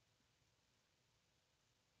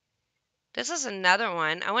 This is another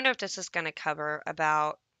one. I wonder if this is going to cover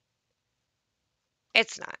about...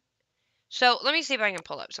 It's not. So let me see if I can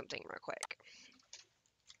pull up something real quick.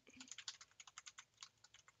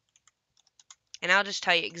 And I'll just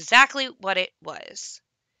tell you exactly what it was.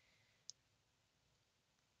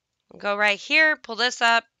 I'll go right here, pull this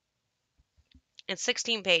up. It's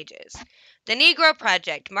 16 pages. The Negro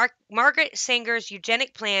Project, Margret Sanger's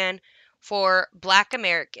eugenic plan for Black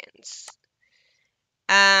Americans.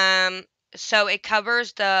 So it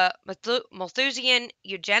covers the Malthusian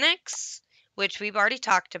eugenics, which we've already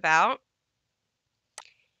talked about.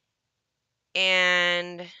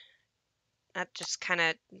 And that just kind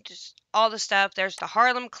of just all the stuff. There's the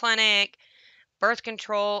Harlem Clinic, birth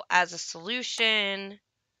control as a solution,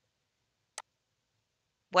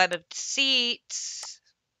 web of deceit,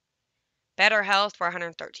 better health for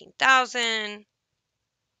 113,000,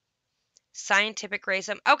 scientific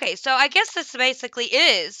racism. Okay, so I guess this basically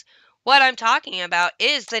is what I'm talking about,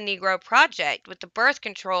 is the Negro Project with the birth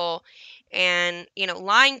control and, you know,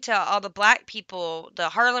 lying to all the black people, the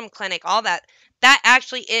Harlem Clinic, all that. That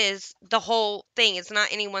actually is the whole thing. It's not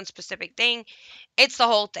any one specific thing. It's the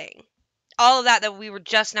whole thing. All of that we were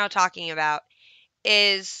just now talking about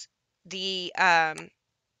is the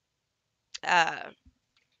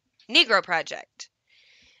Negro Project.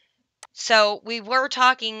 So we were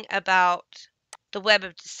talking about the web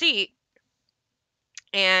of deceit,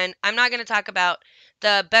 and I'm not going to talk about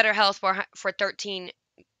the better health for 13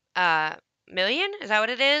 million. Is that what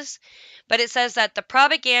it is? But it says that the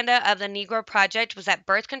propaganda of the Negro Project was that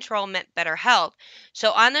birth control meant better health.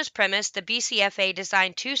 So on this premise, the BCFA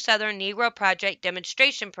designed 2 Southern Negro Project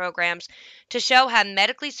demonstration programs to show how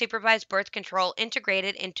medically supervised birth control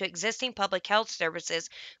integrated into existing public health services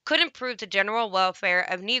could improve the general welfare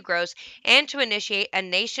of Negroes and to initiate a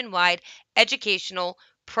nationwide educational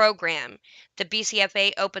program. The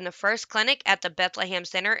BCFA opened the first clinic at the Bethlehem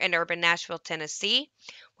Center in urban Nashville, Tennessee,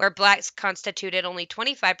 where blacks constituted only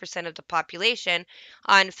 25% of the population,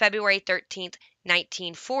 on February 13th,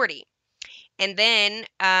 1940. And then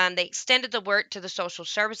they extended the work to the Social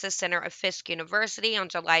Services Center of Fisk University on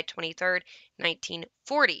July 23rd,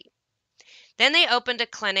 1940. Then they opened a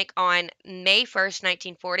clinic on May 1st,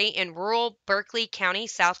 1940 in rural Berkeley County,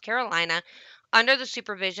 South Carolina, under the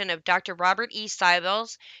supervision of Dr. Robert E.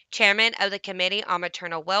 Sybils, chairman of the Committee on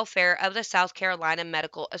Maternal Welfare of the South Carolina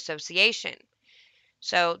Medical Association.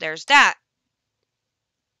 So there's that.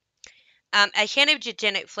 A hint of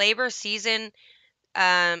eugenic flavor, season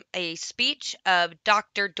a speech of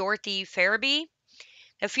Dr. Dorothy Farabee.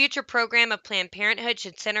 The future program of Planned Parenthood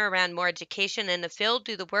should center around more education in the field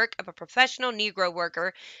through the work of a professional Negro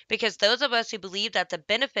worker, because those of us who believe that the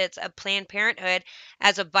benefits of Planned Parenthood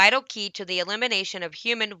as a vital key to the elimination of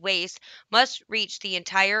human waste must reach the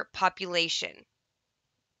entire population.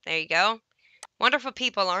 There you go. Wonderful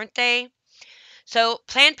people, aren't they? So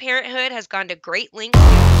Planned Parenthood has gone to great lengths to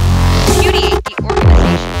repudiate the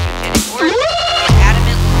organization's eugenic origin and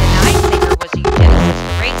adamantly denied Sanger was a eugenicist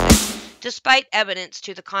and racist, despite evidence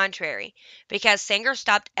to the contrary. Because Sanger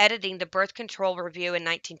stopped editing the Birth Control Review in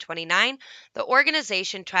 1929, the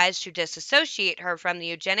organization tries to disassociate her from the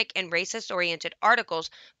eugenic and racist-oriented articles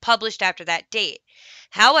published after that date.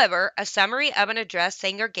 However, a summary of an address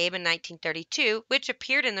Sanger gave in 1932, which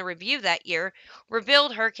appeared in the review that year,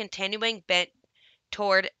 revealed her continuing bent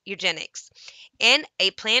toward eugenics. In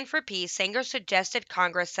A Plan for Peace, Sanger suggested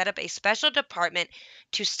Congress set up a special department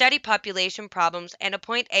to study population problems and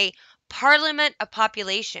appoint a Parliament of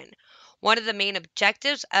Population. One of the main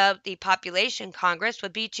objectives of the Population Congress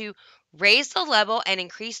would be to raise the level and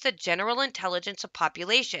increase the general intelligence of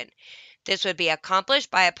population. This would be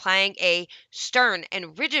accomplished by applying a stern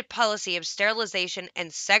and rigid policy of sterilization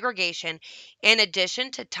and segregation, in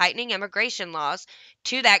addition to tightening immigration laws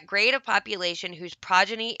to that grade of population whose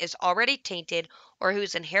progeny is already tainted or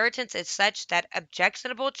whose inheritance is such that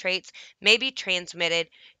objectionable traits may be transmitted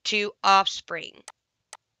to offspring.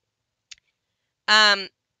 So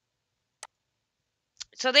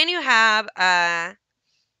then you have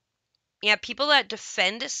people that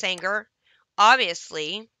defend Sanger,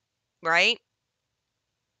 obviously, right?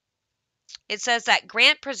 It says that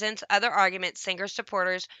Grant presents other arguments Sanger's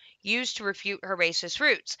supporters use to refute her racist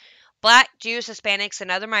roots. Black, Jews, Hispanics, and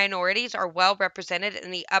other minorities are well represented in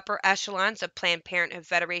the upper echelons of Planned Parenthood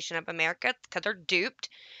Federation of America because they're duped.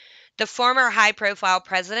 The former high-profile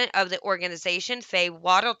president of the organization, Faye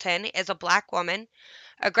Waddleton, is a black woman.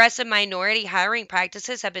 Aggressive minority hiring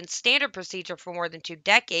practices have been standard procedure for more than 2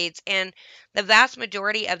 decades, and the vast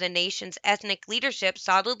majority of the nation's ethnic leadership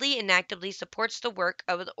solidly and actively supports the work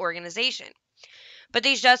of the organization. But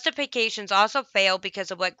these justifications also fail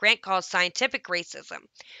because of what Grant calls scientific racism.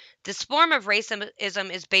 This form of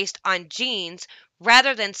racism is based on genes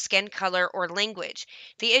rather than skin color or language.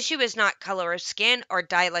 The issue is not color of skin or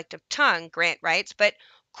dialect of tongue, Grant writes, but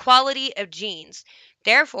quality of genes.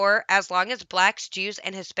 Therefore, as long as blacks, Jews,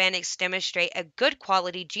 and Hispanics demonstrate a good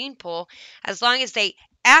quality gene pool, as long as they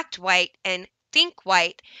act white and think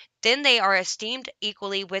white, then they are esteemed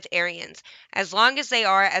equally with Aryans. As long as they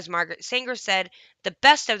are, as Margret Sanger said, the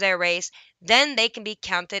best of their race, then they can be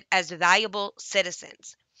counted as valuable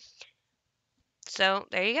citizens. So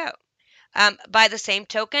there you go. By the same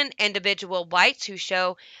token, individual whites who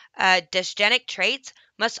show dysgenic traits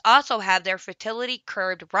must also have their fertility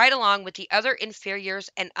curbed right along with the other inferiors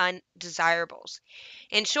and undesirables.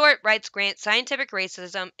 In short, writes Grant, scientific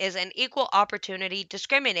racism is an equal opportunity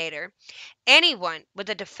discriminator. Anyone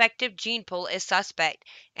with a defective gene pool is suspect,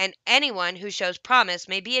 and anyone who shows promise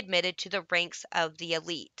may be admitted to the ranks of the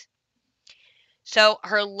elite. So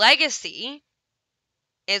her legacy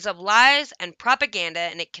is of lies and propaganda,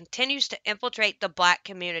 and it continues to infiltrate the black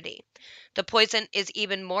community. The poison is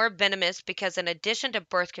even more venomous because, in addition to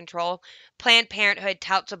birth control, Planned Parenthood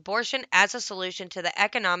touts abortion as a solution to the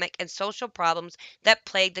economic and social problems that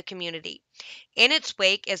plague the community. In its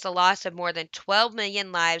wake is the loss of more than 12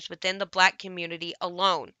 million lives within the black community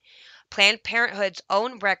alone. Planned Parenthood's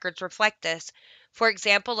own records reflect this. For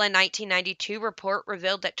example, a 1992 report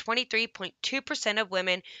revealed that 23.2% of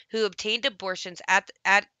women who obtained abortions at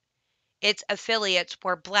its affiliates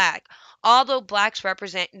were black, although blacks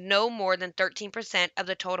represent no more than 13% of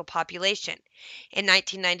the total population. In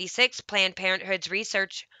 1996, Planned Parenthood's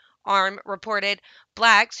research arm reported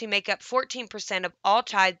blacks, who make up 14% of all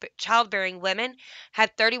childbearing women,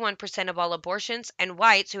 had 31% of all abortions, and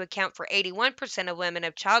whites, who account for 81% of women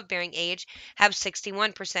of childbearing age, have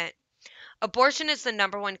 61%. Abortion is the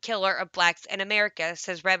 #1 killer of blacks in America,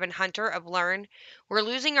 says Reverend Hunter of Learn. We're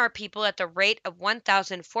losing our people at the rate of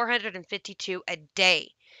 1,452 a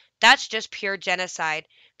day. That's just pure genocide.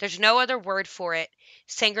 There's no other word for it.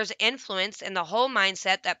 Sanger's influence and the whole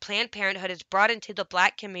mindset that Planned Parenthood has brought into the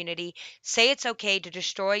black community say it's okay to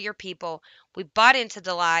destroy your people. We bought into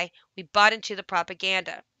the lie. We bought into the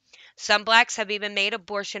propaganda. Some blacks have even made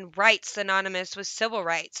abortion rights synonymous with civil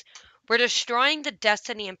rights. We're destroying the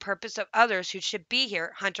destiny and purpose of others who should be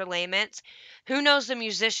here, Hunter laments. Who knows the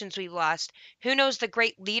musicians we've lost? Who knows the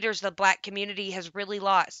great leaders the black community has really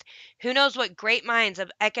lost? Who knows what great minds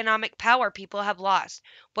of economic power people have lost?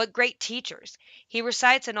 What great teachers? He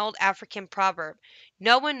recites an old African proverb: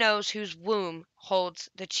 no one knows whose womb holds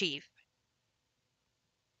the chief.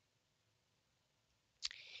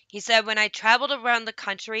 He said, when I traveled around the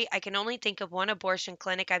country, I can only think of one abortion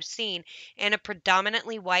clinic I've seen in a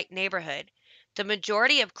predominantly white neighborhood. The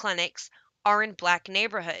majority of clinics are in black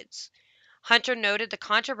neighborhoods. Hunter noted the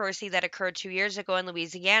controversy that occurred 2 years ago in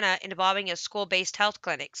Louisiana involving a school-based health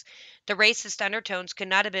clinics. The racist undertones could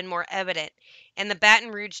not have been more evident. In the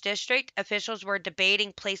Baton Rouge district, officials were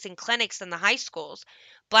debating placing clinics in the high schools.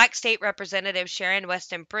 Black State Representative Sharon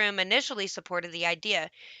Weston Broome initially supported the idea.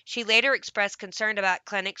 She later expressed concern about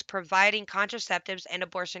clinics providing contraceptives and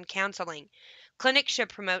abortion counseling. Clinics should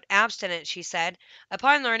promote abstinence, she said.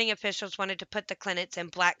 Upon learning officials wanted to put the clinics in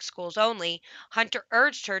black schools only, Hunter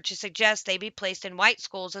urged her to suggest they be placed in white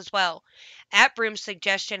schools as well. At Broome's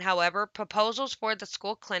suggestion, however, proposals for the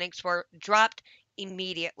school clinics were dropped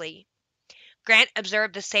immediately. Grant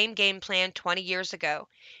observed the same game plan 20 years ago.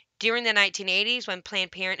 During the 1980s, when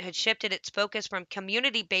Planned Parenthood shifted its focus from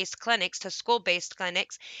community-based clinics to school-based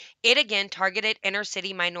clinics, it again targeted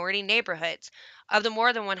inner-city minority neighborhoods. Of the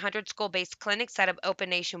more than 100 school-based clinics that have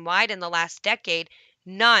opened nationwide in the last decade,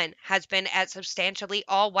 none has been at substantially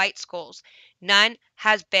all-white schools. None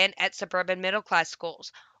has been at suburban middle-class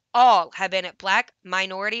schools. All have been at black,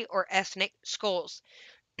 minority, or ethnic schools.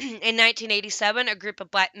 In 1987, a group of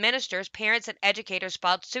black ministers, parents, and educators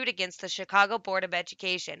filed suit against the Chicago Board of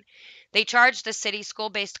Education. They charged the city's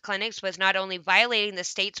school-based clinics with not only violating the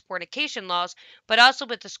state's fornication laws, but also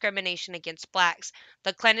with discrimination against blacks.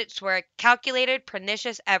 The clinics were a calculated,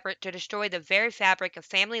 pernicious effort to destroy the very fabric of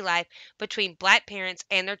family life between black parents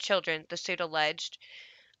and their children, the suit alleged.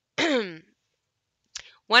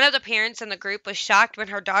 One of the parents in the group was shocked when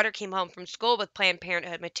her daughter came home from school with Planned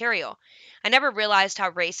Parenthood material. I never realized how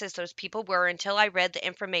racist those people were until I read the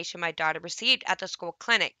information my daughter received at the school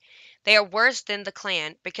clinic. They are worse than the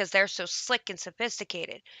Klan because they're so slick and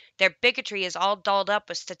sophisticated. Their bigotry is all dolled up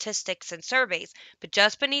with statistics and surveys, but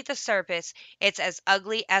just beneath the surface, it's as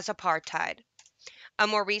ugly as apartheid. A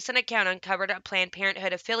more recent account uncovered a Planned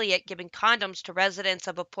Parenthood affiliate giving condoms to residents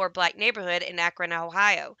of a poor black neighborhood in Akron,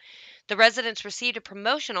 Ohio. The residents received a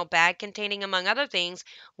promotional bag containing, among other things,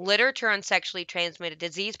 literature on sexually transmitted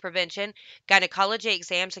disease prevention, gynecology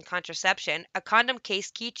exams and contraception, a condom case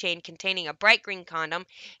keychain containing a bright green condom,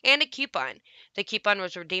 and a coupon. The coupon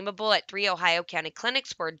was redeemable at 3 Ohio County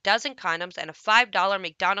clinics for a dozen condoms and a $5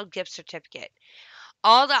 McDonald's gift certificate.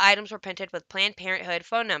 All the items were printed with Planned Parenthood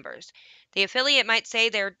phone numbers. The affiliate might say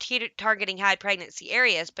they're targeting high pregnancy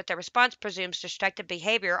areas, but the response presumes destructive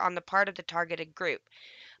behavior on the part of the targeted group.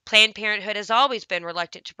 Planned Parenthood has always been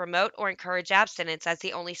reluctant to promote or encourage abstinence as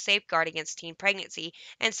the only safeguard against teen pregnancy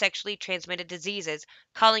and sexually transmitted diseases,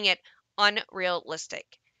 calling it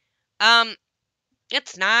unrealistic. Um,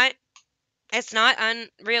 it's not. It's not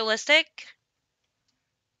unrealistic.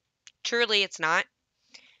 Truly, it's not.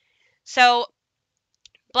 So,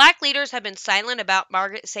 black leaders have been silent about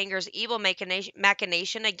Margret Sanger's evil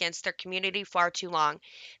machination against their community far too long.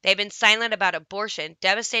 They've been silent about abortion,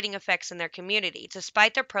 devastating effects in their community,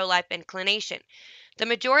 despite their pro-life inclination. The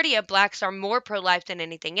majority of blacks are more pro-life than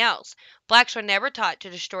anything else. Blacks were never taught to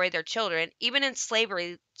destroy their children. Even in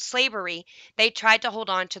slavery, they tried to hold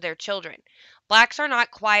on to their children. Blacks are not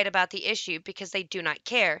quiet about the issue because they do not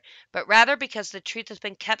care, but rather because the truth has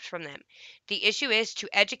been kept from them. The issue is to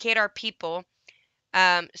educate our people,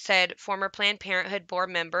 said former Planned Parenthood board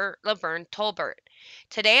member Laverne Tolbert.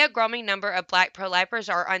 Today, a growing number of black pro-lifers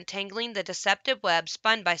are untangling the deceptive web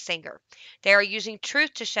spun by Sanger. They are using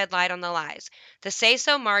truth to shed light on the lies. The Say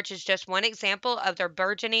So March is just one example of their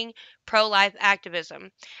burgeoning pro-life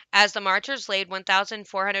activism. As the marchers laid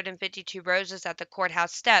 1,452 roses at the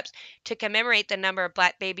courthouse steps to commemorate the number of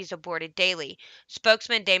black babies aborted daily,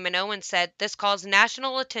 spokesman Damon Owen said, "This calls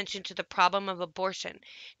national attention to the problem of abortion.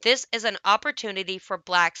 This is an opportunity for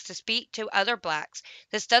blacks to speak to other blacks.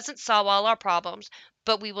 This doesn't solve all our problems,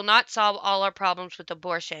 but we will not solve all our problems with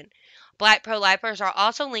abortion." Black pro-lifers are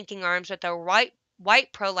also linking arms with their white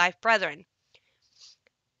pro-life brethren.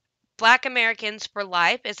 Black Americans for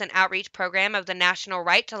Life is an outreach program of the National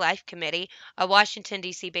Right to Life Committee, a Washington,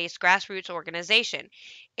 D.C. based grassroots organization.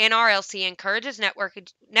 NRLC encourages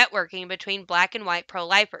networking between black and white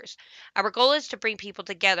pro-lifers. Our goal is to bring people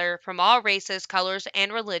together from all races, colors,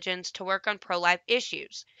 and religions to work on pro-life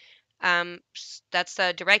issues. That's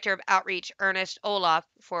the Director of Outreach, Ernest Olaf,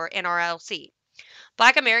 for NRLC.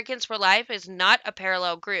 Black Americans for Life is not a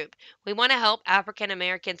parallel group. We want to help African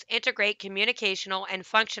Americans integrate communicational and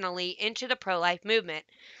functionally into the pro-life movement.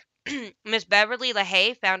 Ms. Beverly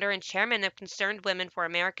LaHaye, founder and chairman of Concerned Women for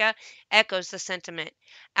America, echoes the sentiment.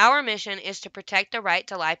 Our mission is to protect the right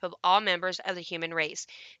to life of all members of the human race.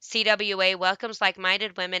 CWA welcomes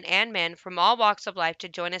like-minded women and men from all walks of life to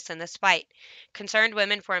join us in this fight. Concerned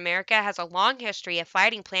Women for America has a long history of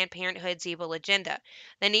fighting Planned Parenthood's evil agenda.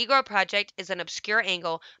 The Negro Project is an obscure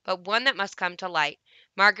angle, but one that must come to light.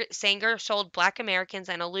 Margret Sanger sold black Americans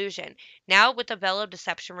an illusion. Now, with the veil of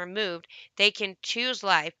deception removed, they can choose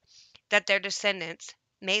life that their descendants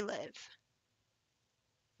may live.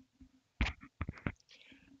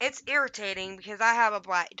 It's irritating because I have a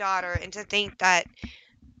black daughter, and to think that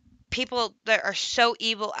people that are so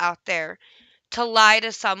evil out there to lie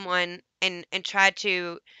to someone and try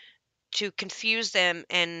to confuse them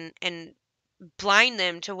and blind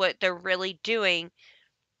them to what they're really doing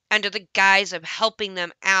under the guise of helping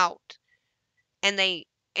them out, and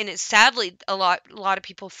it's sadly a lot of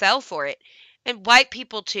people fell for it. And white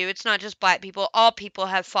people too. It's not just black people. All people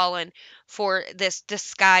have fallen for this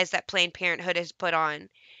disguise that Planned Parenthood has put on.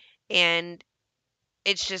 And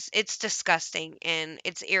it's disgusting and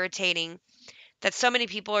it's irritating that so many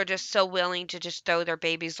people are just so willing to just throw their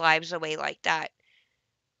babies' lives away like that.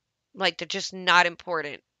 Like they're just not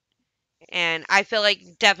important. And I feel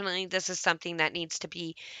like definitely this is something that needs to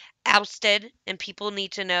be ousted, and people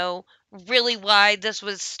need to know really why this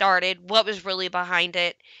was started, what was really behind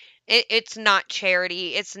it. It's not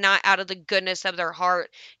charity. It's not out of the goodness of their heart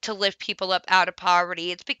to lift people up out of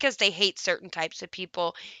poverty. It's because they hate certain types of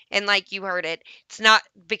people. And like you heard it, it's not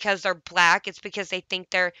because they're black. It's because they think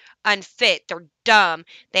they're unfit, they're dumb,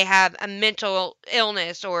 they have a mental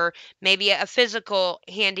illness or maybe a physical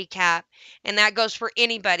handicap. And that goes for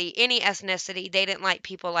anybody, any ethnicity. They didn't like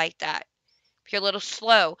people like that. If you're a little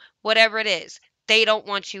slow, whatever it is, they don't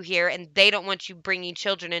want you here and they don't want you bringing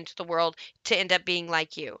children into the world to end up being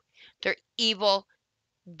like you. They're evil,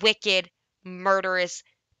 wicked, murderous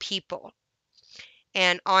people.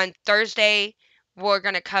 And on Thursday, we're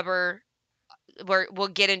going to cover we'll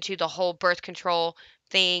get into the whole birth control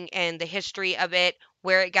thing and the history of it,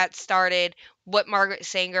 where it got started, what Margret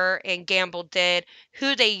Sanger and Gamble did,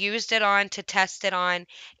 who they used it on to test it on,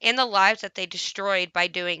 and the lives that they destroyed by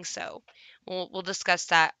doing so. We'll discuss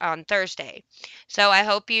that on Thursday. So I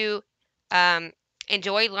hope you um,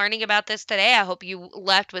 enjoyed learning about this today. I hope you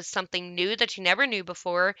left with something new that you never knew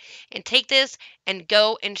before, and take this and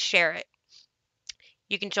go and share it.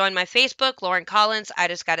 You can join my Facebook, Lauren Collins. I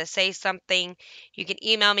just got to say something. You can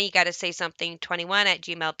email me, gotta say something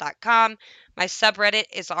 21@gmail.com. My subreddit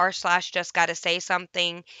is r/just gotta say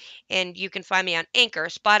something. And you can find me on Anchor,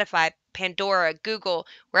 Spotify, Pandora, Google,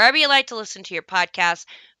 wherever you like to listen to your podcast.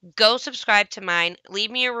 Go subscribe to mine.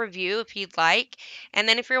 Leave me a review if you'd like. And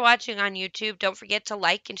then if you're watching on YouTube, don't forget to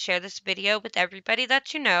like and share this video with everybody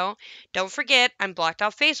that you know. Don't forget, I'm blocked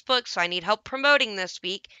off Facebook, so I need help promoting this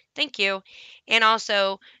week. Thank you. And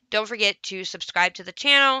also, don't forget to subscribe to the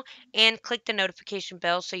channel and click the notification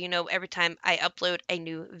bell so you know every time I upload a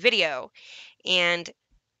new video. And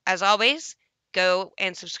as always, go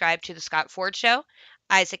and subscribe to The Scott Ford Show,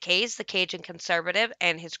 Isaac Hayes, the Cajun Conservative,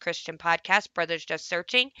 and his Christian podcast, Brothers Just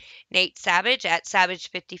Searching, Nate Savage at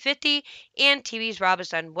Savage5050, and TV's Rob is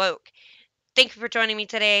Unwoke. Thank you for joining me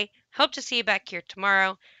today. Hope to see you back here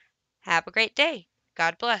tomorrow. Have a great day.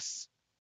 God bless.